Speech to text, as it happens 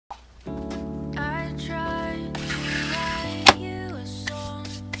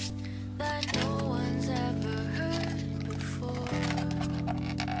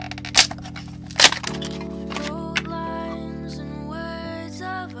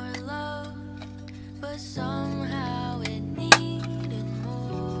but somehow it needed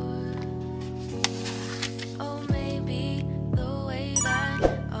more. Oh, maybe the way that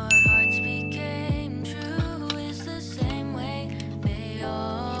our hearts became true is the same way they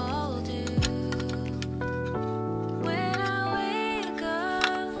all do. When I wake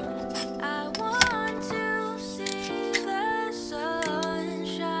up, I want to see the sun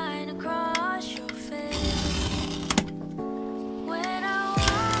shine across your face. When I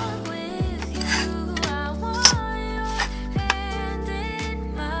walk with you, I want your hand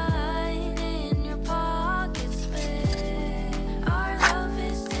in mine in your pocket space. Our love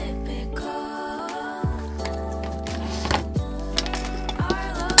is typical. Our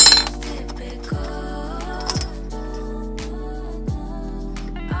love is typical.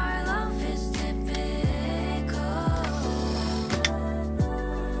 Our love is typical.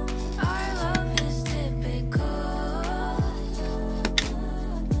 Our love is typical.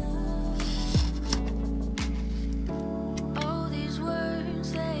 All these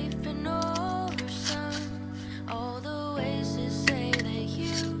words, they've been oversung. All the ways to say that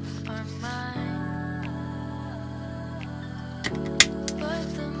you are mine. But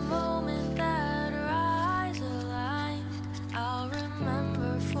the moment that our eyes align, I'll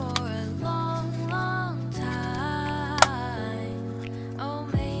remember for a long, long time. Oh,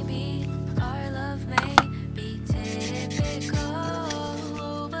 maybe our love may be typical,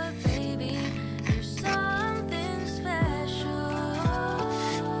 oh, but baby, there's something special.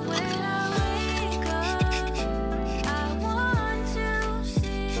 When I wake up, I want to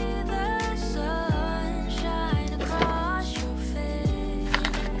see the sun shine across your face.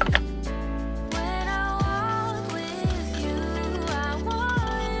 When I walk with you, I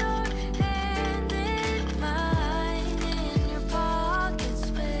want your hand in mine in your pocket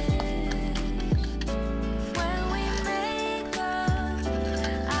space. When we make up,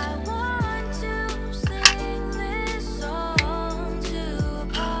 I want to sing this song to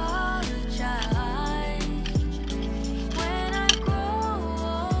apologize. When I grow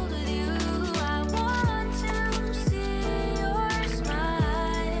old with you, I want to see your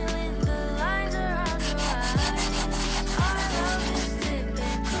smile in the lines around your eyes. Our love is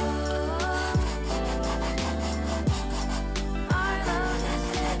typical. Our love is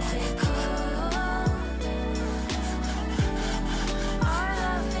typical. Our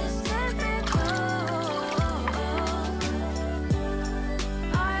love is typical.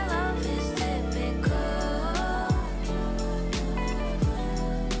 Our love is typical.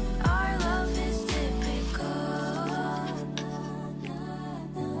 Our love is typical.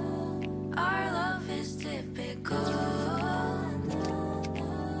 Our love is typical.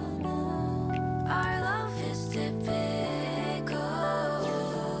 Our love is typical.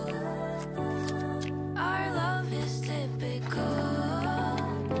 Our love is typical.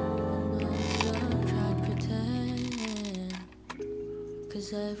 No, don't try to pretend, 'cause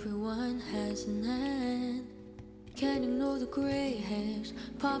everyone has an end. Can't ignore the gray hairs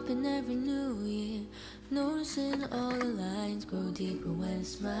popping every new year. Noticing all the lines grow deeper when I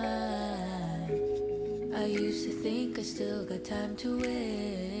smile. I used to think I still got time to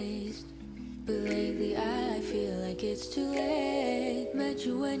waste, but lately I feel like it's too late. Met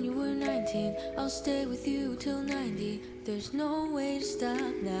you when you were 19, I'll stay with you till 90. There's no way to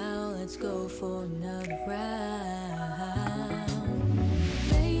stop now, let's go for another round.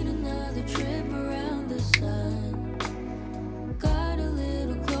 Made another trip around the sun. Got a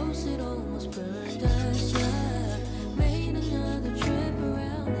little close, it almost burned us up. Made another trip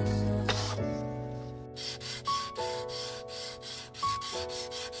around the sun.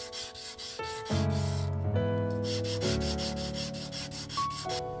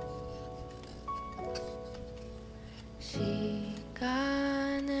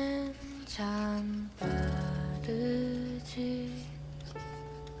 시간은 참 빠르지.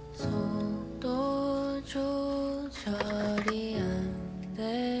 속도 좀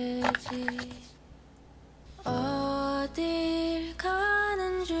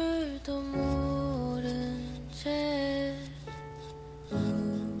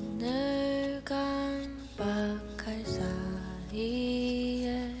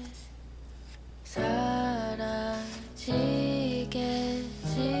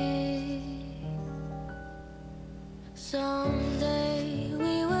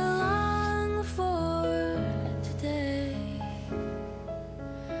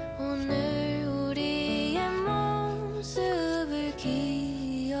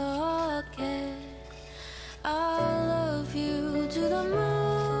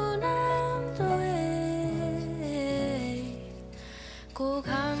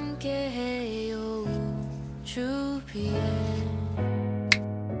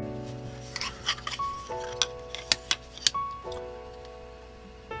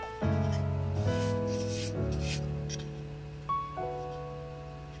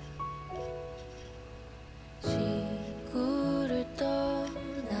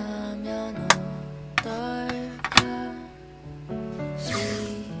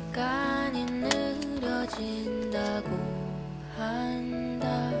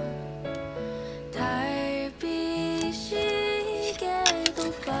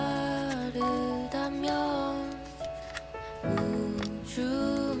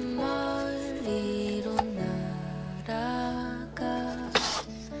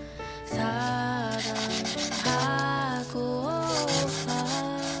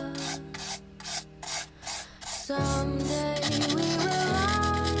Someday we will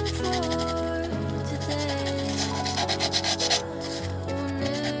long for today. 오늘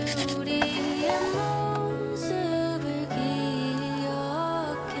우리의 모습을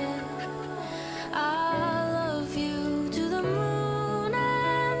기억해. I love you to the moon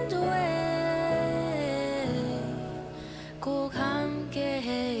and away. 꼭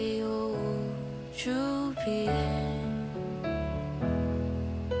함께해요 주비에.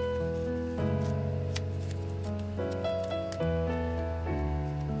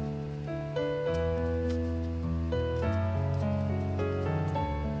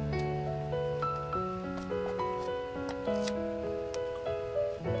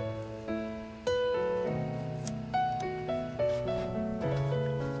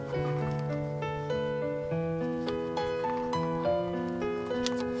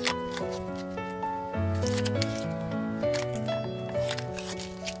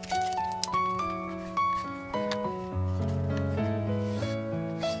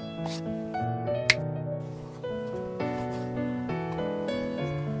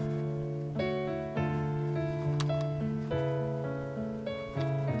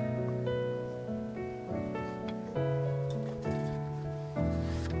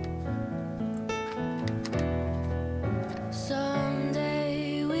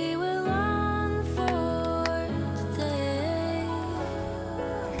 Someday we will long for today.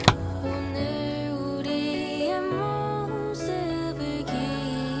 오늘 우리의 모습을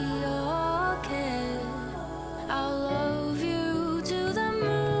기억해. I'll love you to the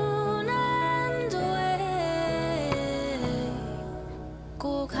moon and away.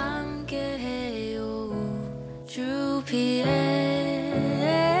 꼭 함께해요 주비에.